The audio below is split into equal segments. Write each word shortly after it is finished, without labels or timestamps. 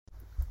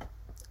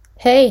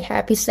Hey,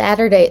 happy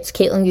Saturday. It's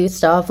Caitlin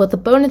Gustav with a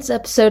bonus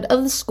episode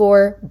of The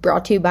Score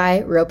brought to you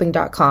by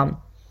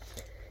roping.com.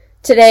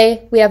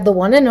 Today, we have the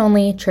one and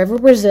only Trevor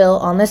Brazile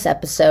on this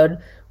episode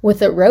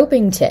with a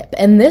roping tip,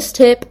 and this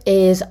tip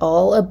is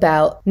all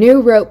about new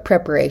rope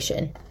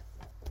preparation.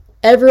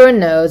 Everyone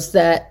knows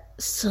that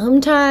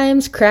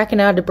sometimes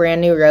cracking out a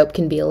brand new rope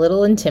can be a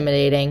little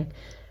intimidating,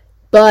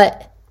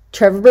 but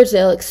Trevor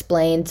Brazile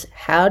explains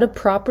how to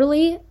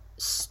properly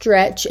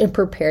stretch and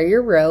prepare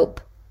your rope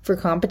for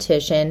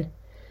competition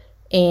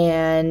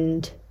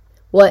and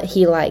what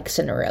he likes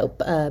in a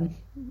rope,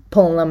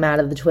 pulling them out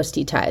of the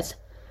twisty ties.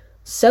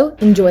 So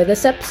enjoy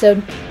this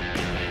episode.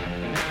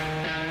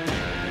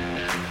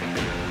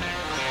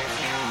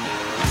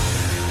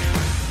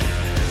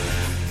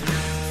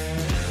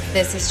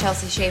 This is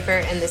Chelsea Schaefer,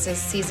 and this is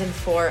Season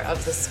 4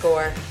 of The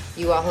Score.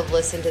 You all have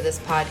listened to this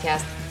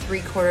podcast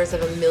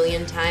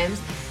 750,000 times,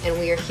 and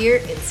we are here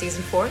in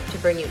Season 4 to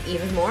bring you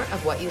even more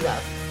of what you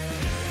love.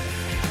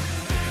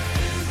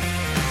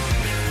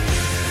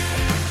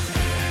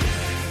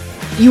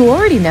 You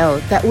already know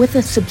that with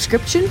a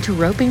subscription to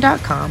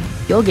roping.com,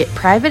 you'll get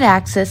private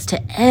access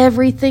to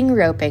everything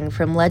roping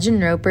from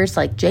legend ropers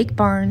like Jake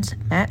Barnes,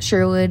 Matt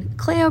Sherwood,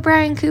 Clay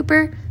O'Brien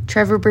Cooper,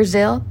 Trevor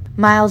Brazile,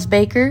 Miles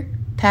Baker,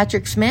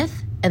 Patrick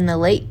Smith, and the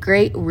late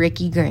great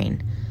Ricky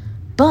Green.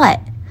 But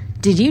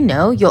did you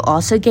know you'll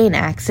also gain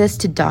access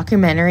to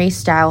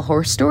documentary-style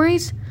horse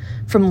stories?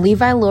 From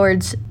Levi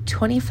Lord's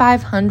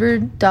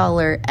 $2,500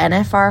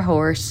 NFR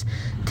horse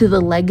to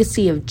the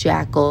legacy of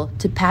Jackal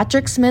to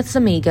Patrick Smith's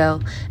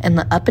Amigo and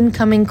the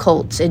up-and-coming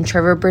colts in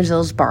Trevor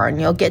Brazile's barn,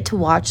 you'll get to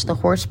watch the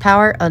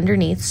horsepower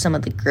underneath some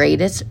of the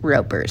greatest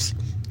ropers.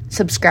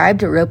 Subscribe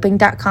to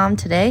roping.com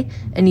today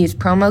and use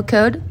promo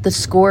code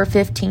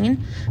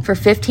THESCORE15 for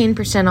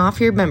 15% off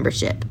your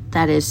membership.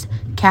 That is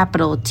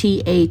capital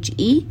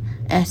THESCORE15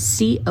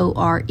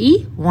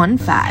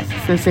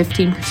 for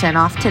 15%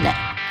 off today.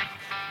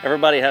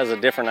 Everybody has a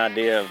different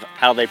idea of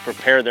how they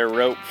prepare their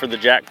rope for the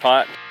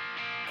jackpot.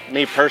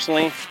 Me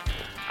personally,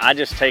 I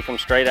just take them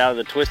straight out of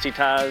the twisty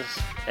ties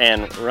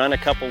and run a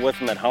couple with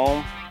them at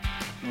home.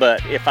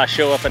 But if I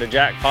show up at a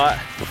jackpot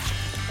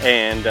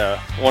and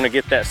want to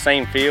get that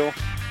same feel,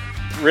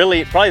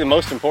 really probably the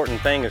most important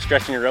thing of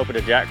stretching your rope at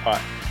a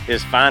jackpot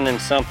is finding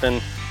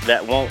something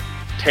that won't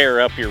tear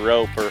up your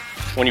rope, or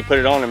when you put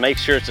it on, and make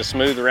sure it's a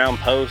smooth round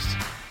post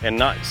and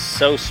not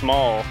so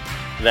small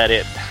that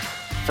it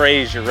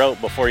frays your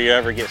rope before you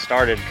ever get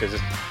started, because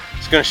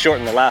it's going to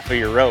shorten the life of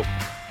your rope.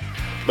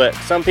 But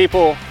some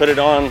people put it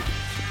on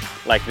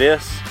like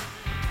this.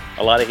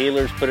 A lot of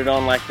heelers put it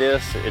on like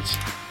this. It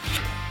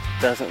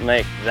doesn't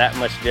make that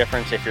much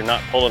difference if you're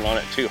not pulling on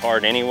it too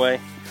hard anyway.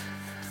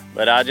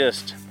 But I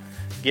just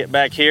get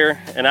back here,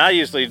 and I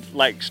usually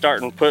like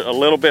start and put a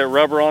little bit of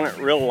rubber on it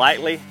real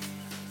lightly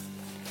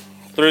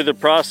through the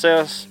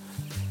process,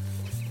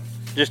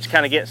 just to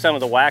kind of get some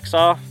of the wax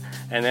off.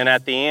 And then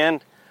at the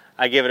end,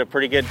 I give it a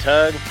pretty good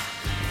tug,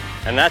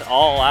 and that's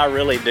all I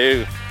really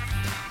do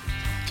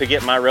to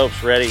get my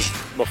ropes ready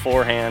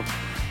beforehand.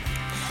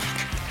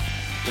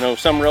 You know,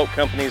 some rope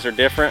companies are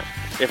different.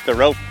 If the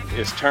rope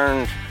is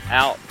turned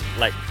out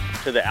like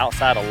to the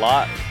outside a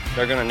lot,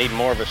 they're going to need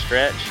more of a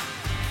stretch.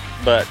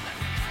 But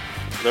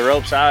the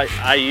ropes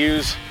I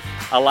use,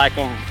 I like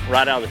them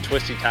right out of the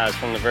twisty ties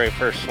from the very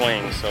first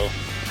swing. So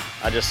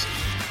I just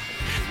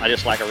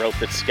like a rope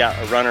that's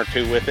got a run or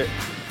two with it,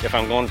 if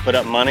I'm going to put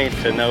up money,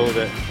 to know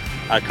that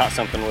I caught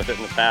something with it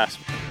in the past.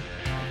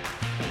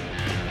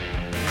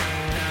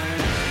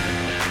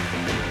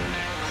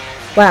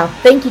 Wow,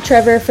 thank you,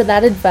 Trevor, for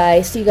that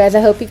advice. You guys,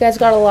 I hope you guys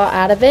got a lot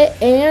out of it.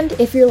 And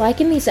if you're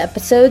liking these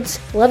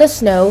episodes, let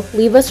us know.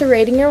 Leave us a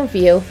rating and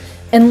review.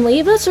 And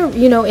leave us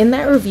in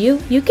that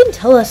review, you can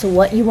tell us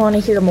what you want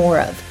to hear more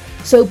of.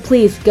 So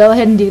please go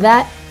ahead and do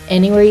that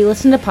anywhere you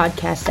listen to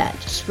podcasts at.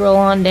 Just scroll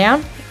on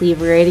down,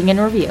 leave a rating and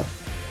review.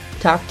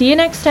 Talk to you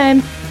next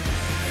time.